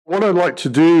What I'd like to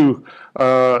do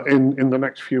in the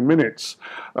next few minutes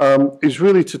is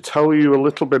really to tell you a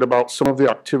little bit about some of the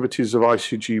activities of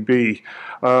ICGEB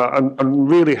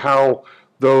and really how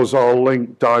those are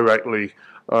linked directly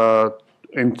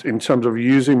in terms of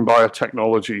using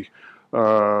biotechnology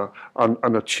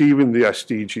and achieving the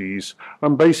SDGs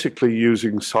and basically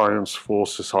using science for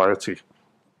society.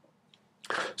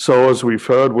 So as we've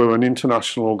heard, we're an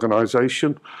international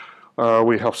organization.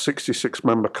 We have 66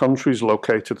 member countries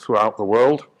located throughout the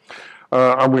world,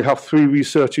 and we have 3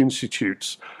 research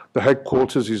institutes. The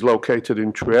headquarters is located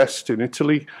in Trieste in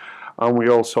Italy, and we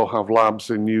also have labs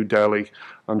in New Delhi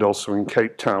and also in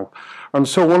Cape Town. And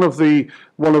so one of the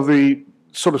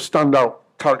sort of standout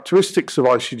characteristics of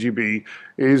ICGEB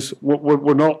is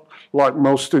we're not like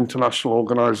most international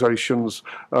organizations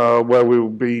where we will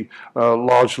be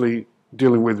largely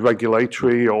dealing with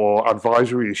regulatory or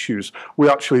advisory issues. We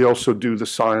actually also do the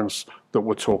science that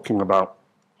we're talking about.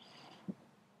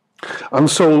 And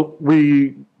so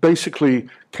we basically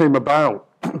came about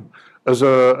as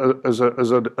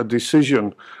a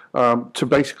decision to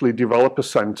basically develop a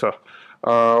center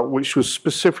which was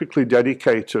specifically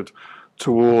dedicated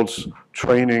towards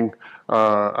training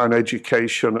and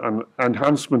education and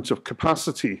enhancement of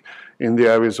capacity in the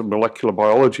areas of molecular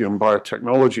biology and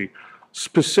biotechnology,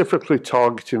 specifically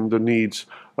targeting the needs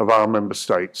of our member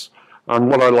states. And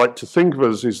what I like to think of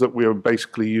us is that we are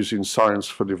basically using science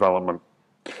for development.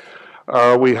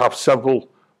 We have several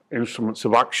instruments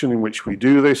of action in which we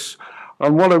do this,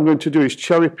 and what I'm going to do is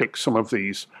cherry pick some of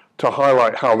these to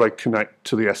highlight how they connect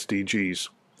to the SDGs.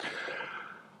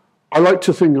 I like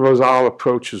to think of us, our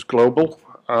approach as global.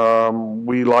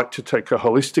 We like to take a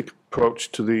holistic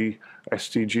approach to the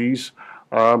SDGs,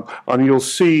 and you'll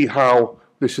see how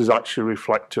this is actually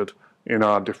reflected in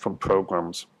our different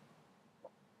programs.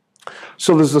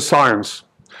 So there's the science.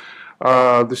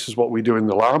 This is what we do in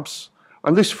the labs,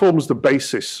 and this forms the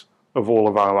basis of all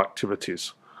of our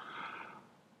activities.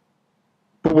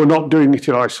 But we're not doing it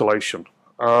in isolation.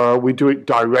 We do it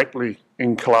directly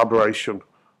in collaboration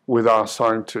with our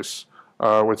scientists,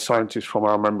 with scientists from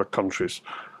our member countries.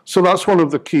 So that's one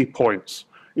of the key points,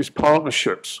 is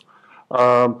partnerships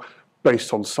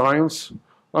based on science,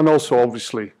 and also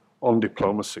obviously on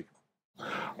diplomacy.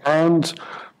 And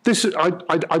this is,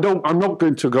 I'm not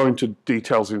going to go into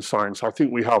details in science. I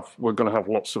think we're going to have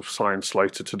lots of science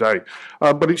later today.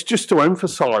 But it's just to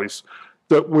emphasize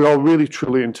that we are really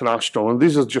truly international. And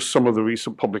these are just some of the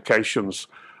recent publications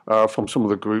from some of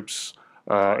the groups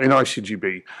in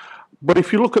ICGEB. But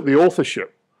if you look at the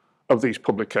authorship of these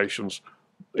publications,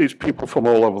 it's people from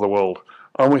all over the world.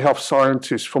 And we have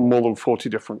scientists from more than 40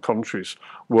 different countries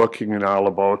working in our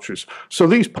laboratories. So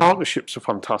these partnerships are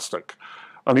fantastic.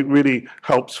 And it really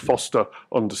helps foster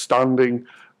understanding,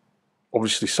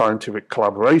 obviously scientific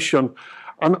collaboration,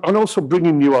 and also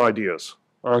bringing new ideas.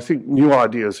 I think new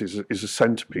ideas is a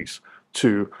centerpiece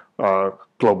to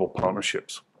global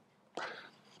partnerships.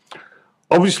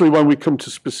 Obviously, when we come to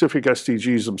specific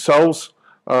SDGs themselves,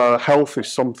 health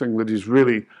is something that is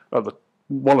really at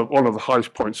one of the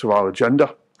highest points of our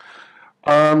agenda.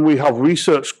 And we have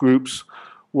research groups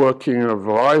working in a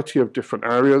variety of different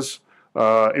areas.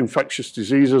 Infectious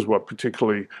diseases, we're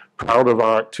particularly proud of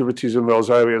our activities in those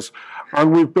areas.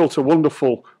 And we've built a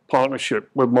wonderful partnership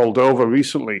with Moldova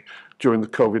recently during the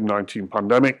COVID-19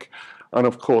 pandemic. And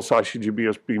of course, ICGEB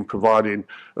has been providing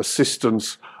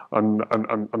assistance and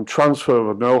transfer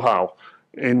of know-how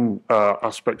in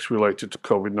aspects related to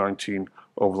COVID-19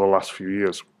 over the last few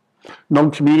years.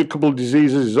 Non-communicable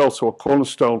diseases is also a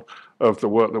cornerstone of the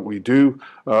work that we do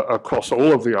across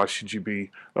all of the ICGEB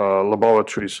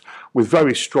laboratories, with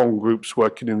very strong groups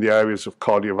working in the areas of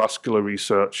cardiovascular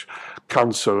research,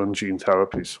 cancer and gene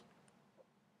therapies.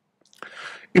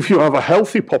 If you have a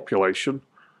healthy population,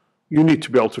 you need to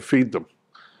be able to feed them.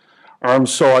 And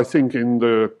so I think in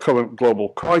the current global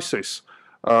crisis,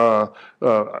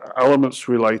 elements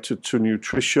related to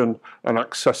nutrition and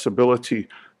accessibility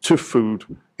to food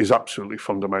is absolutely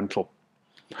fundamental.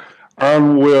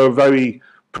 And we're very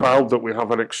proud that we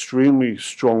have an extremely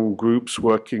strong groups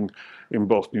working in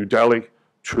both New Delhi,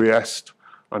 Trieste,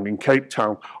 and in Cape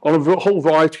Town on a whole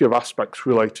variety of aspects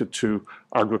related to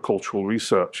agricultural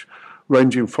research,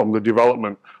 ranging from the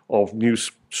development of new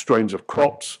strains of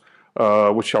crops,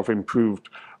 which have improved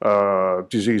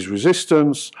disease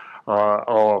resistance,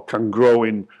 or can grow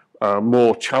in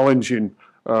more challenging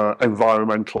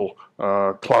environmental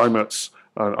climates,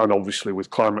 and obviously with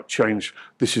climate change,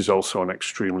 this is also an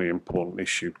extremely important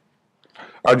issue.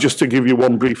 Just to give you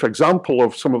one brief example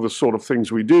of some of the sort of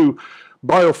things we do,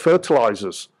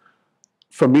 biofertilizers,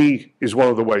 for me, is one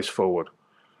of the ways forward.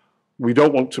 We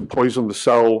don't want to poison the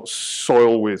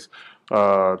soil with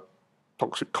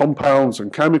toxic compounds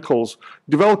and chemicals.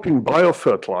 Developing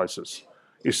biofertilizers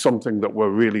is something that we're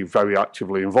really very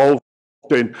actively involved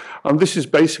in. And this is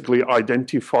basically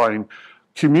identifying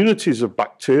communities of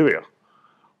bacteria,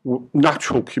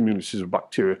 natural communities of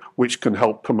bacteria, which can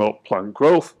help promote plant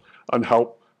growth and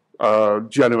help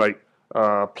generate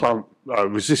plant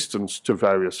resistance to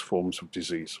various forms of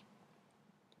disease.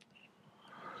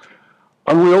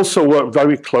 And we also work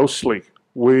very closely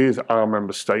with our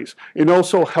member states in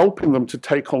also helping them to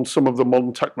take on some of the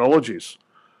modern technologies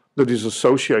that is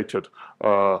associated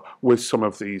with some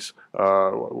of these,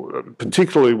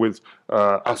 particularly with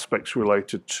aspects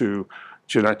related to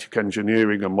genetic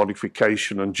engineering and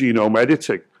modification and genome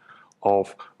editing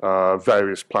of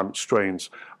various plant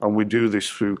strains. And we do this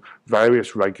through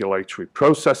various regulatory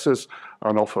processes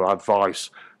and offer advice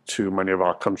to many of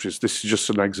our countries. This is just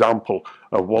an example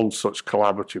of one such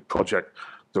collaborative project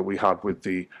that we had with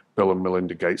the Bill and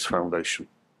Melinda Gates Foundation.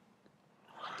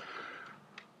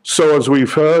 So as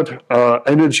we've heard,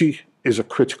 energy is a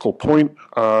critical point.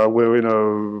 We're in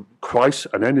an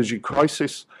energy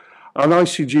crisis, and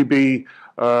ICGEB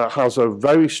has a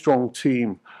very strong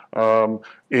team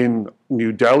in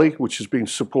New Delhi, which has been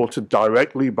supported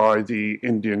directly by the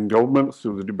Indian government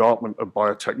through the Department of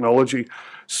Biotechnology,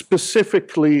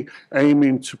 specifically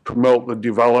aiming to promote the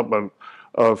development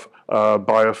of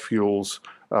biofuels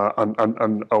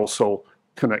and also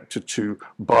connected to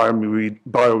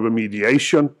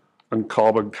bioremediation and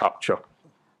carbon capture.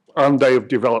 And they have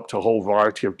developed a whole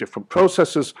variety of different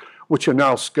processes, which are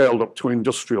now scaled up to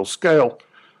industrial scale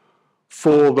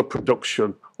for the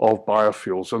production of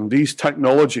biofuels. And these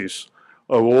technologies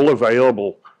are all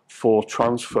available for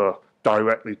transfer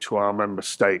directly to our member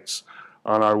states.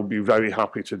 And I will be very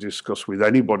happy to discuss with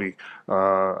anybody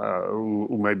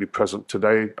who may be present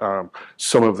today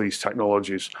some of these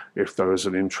technologies if there is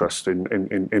an interest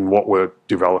in what we're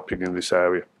developing in this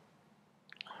area.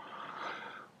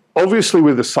 Obviously,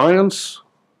 with the science,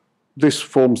 this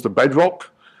forms the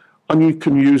bedrock, and you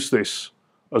can use this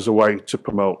as a way to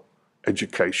promote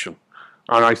education.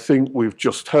 And I think we've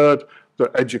just heard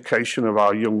that education of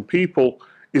our young people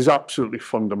is absolutely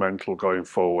fundamental going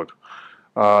forward.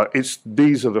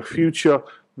 These are the future,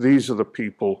 these are the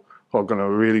people who are going to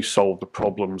really solve the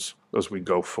problems as we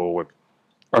go forward.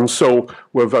 And so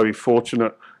we're very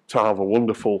fortunate to have a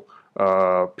wonderful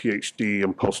PhD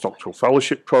and postdoctoral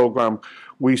fellowship program.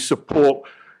 We support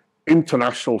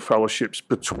international fellowships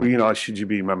between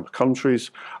ICGEB member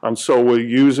countries, and so we're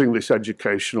using this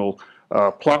educational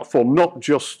platform not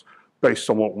just based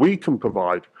on what we can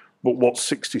provide, but what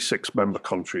 66 member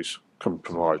countries can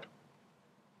provide.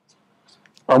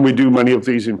 And we do many of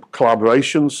these in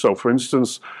collaborations. So for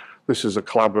instance, this is a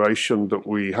collaboration that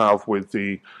we have with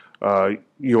the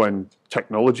UN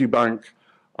Technology Bank,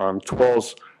 and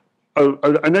TWAS,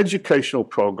 an educational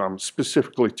program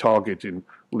specifically targeting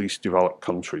least developed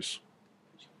countries.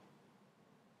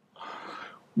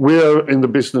 We're in the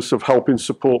business of helping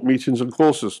support meetings and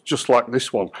courses, just like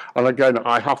this one. And again,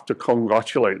 I have to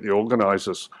congratulate the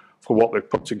organisers for what they've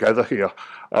put together here.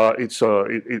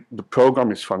 The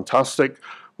program is fantastic.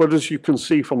 But as you can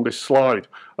see from this slide,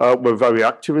 we're very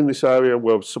active in this area.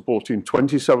 We're supporting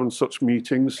 27 such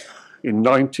meetings in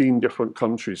 19 different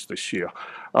countries this year.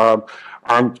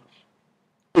 And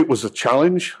it was a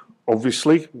challenge,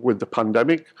 obviously, with the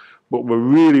pandemic, but we're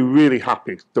really, really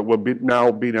happy that we're now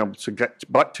being able to get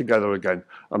back together again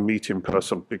and meet in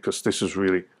person, because this is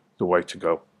really the way to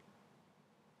go.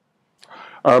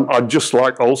 I'd just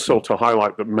like also to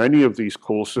highlight that many of these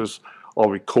courses are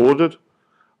recorded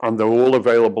and they're all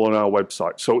available on our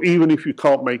website. So even if you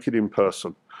can't make it in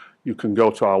person, you can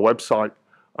go to our website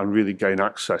and really gain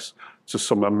access to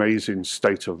some amazing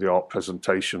state-of-the-art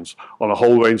presentations on a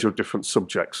whole range of different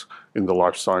subjects in the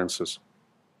life sciences.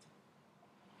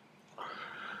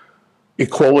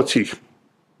 Equality.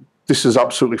 This is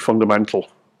absolutely fundamental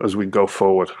as we go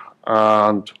forward.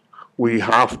 And we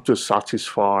have to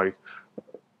satisfy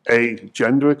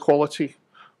gender equality,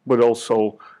 but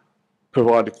also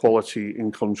provide equality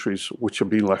in countries which have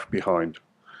been left behind.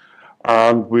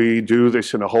 And we do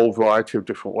this in a whole variety of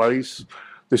different ways.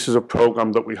 This is a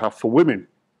program that we have for women,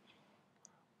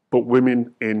 but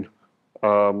women in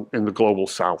the global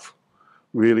south,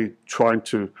 really trying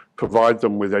to provide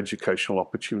them with educational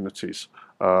opportunities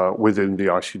within the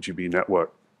ICGEB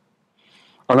network.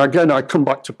 And again, I come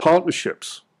back to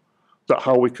partnerships, that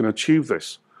how we can achieve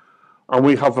this. And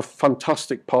we have a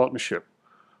fantastic partnership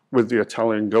with the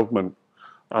Italian government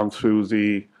and through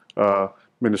the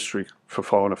Ministry for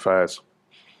Foreign Affairs.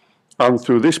 And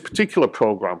through this particular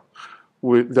program,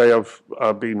 they have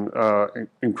been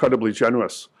incredibly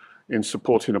generous in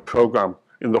supporting a program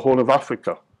in the Horn of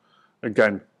Africa,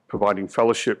 again, providing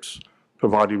fellowships,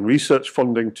 providing research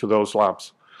funding to those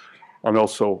labs, and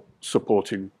also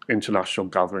supporting international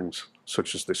gatherings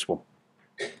such as this one.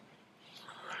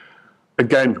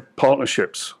 Again,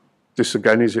 partnerships. This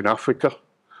again is in Africa,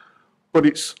 but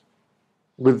it's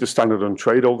with the Standard and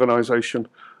Trade Organization,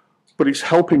 but it's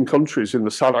helping countries in the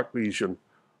SADC region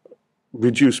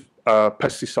reduce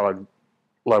pesticide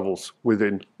levels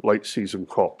within late season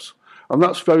crops. And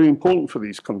that's very important for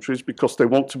these countries because they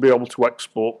want to be able to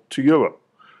export to Europe,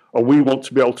 and we want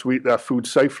to be able to eat their food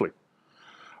safely.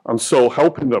 And so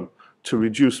helping them to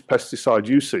reduce pesticide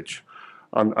usage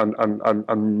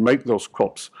and make those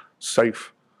crops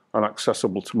safe and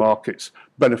accessible to markets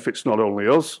benefits not only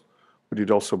us, but it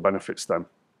also benefits them.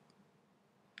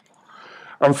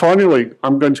 And finally,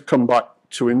 I'm going to come back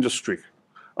to industry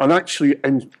and actually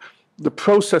the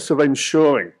process of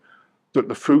ensuring that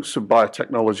the fruits of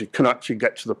biotechnology can actually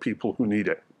get to the people who need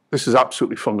it. This is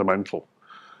absolutely fundamental.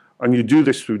 And you do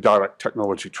this through direct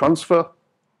technology transfer.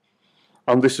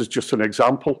 And this is just an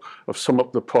example of some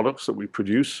of the products that we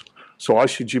produce. So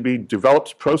ICGEB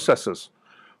develops processes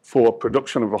for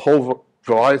production of a whole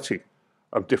variety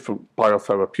of different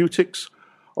biotherapeutics.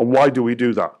 And why do we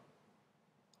do that?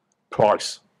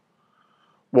 Price.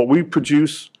 What we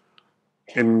produce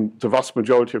in the vast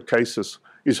majority of cases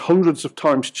is hundreds of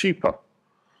times cheaper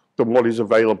than what is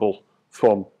available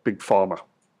from Big Pharma.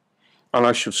 And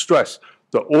I should stress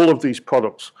that all of these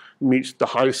products meet the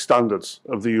highest standards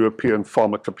of the European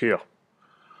Pharmacopoeia.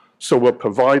 So we're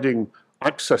providing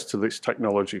access to this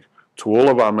technology to all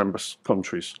of our member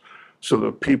countries so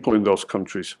that people in those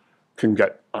countries can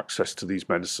get access to these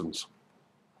medicines.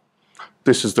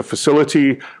 This is the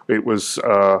facility. It was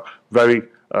very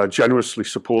generously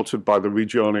supported by the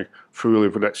Regione Friuli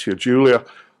Venezia Giulia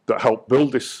that helped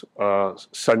build this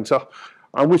centre,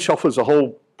 and which offers a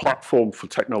whole platform for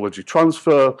technology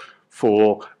transfer,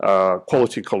 for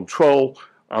quality control,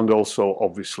 and also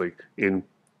obviously in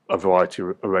a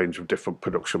range of different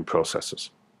production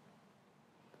processes.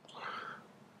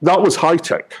 That was high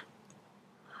tech.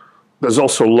 There's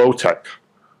also low tech.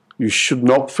 You should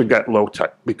not forget low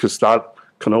tech because that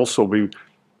can also be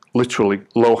literally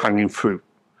low hanging fruit.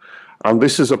 And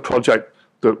this is a project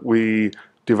that we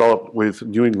developed with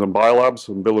New England Biolabs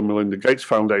and Bill and Melinda Gates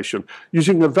Foundation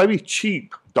using a very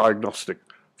cheap diagnostic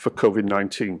for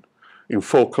COVID-19 in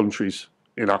 4 countries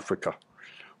in Africa,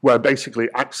 where basically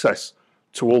access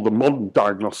to all the modern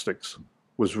diagnostics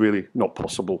was really not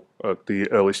possible at the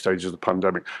early stages of the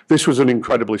pandemic. This was an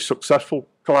incredibly successful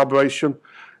collaboration.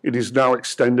 It is now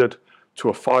extended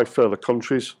to 5 further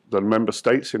countries, the member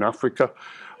states in Africa.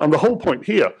 And the whole point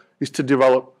here is to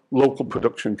develop local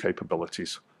production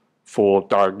capabilities for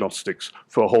diagnostics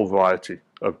for a whole variety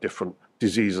of different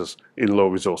diseases in low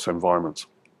resource environments.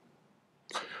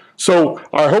 So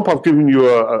I hope I've given you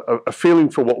a feeling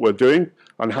for what we're doing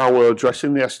and how we're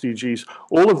addressing the SDGs.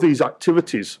 All of these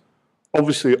activities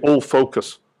obviously all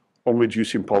focus on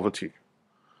reducing poverty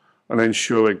and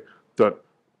ensuring that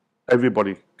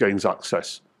everybody gains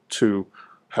access to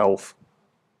health,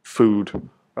 food,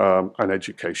 and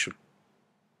education.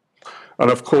 And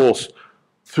of course,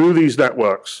 through these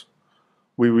networks,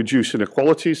 we reduce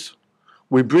inequalities,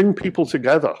 we bring people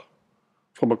together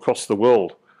from across the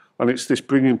world, and it's this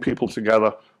bringing people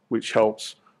together which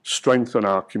helps strengthen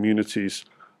our communities,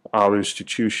 our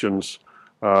institutions,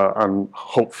 and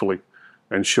hopefully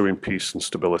ensuring peace and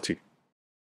stability.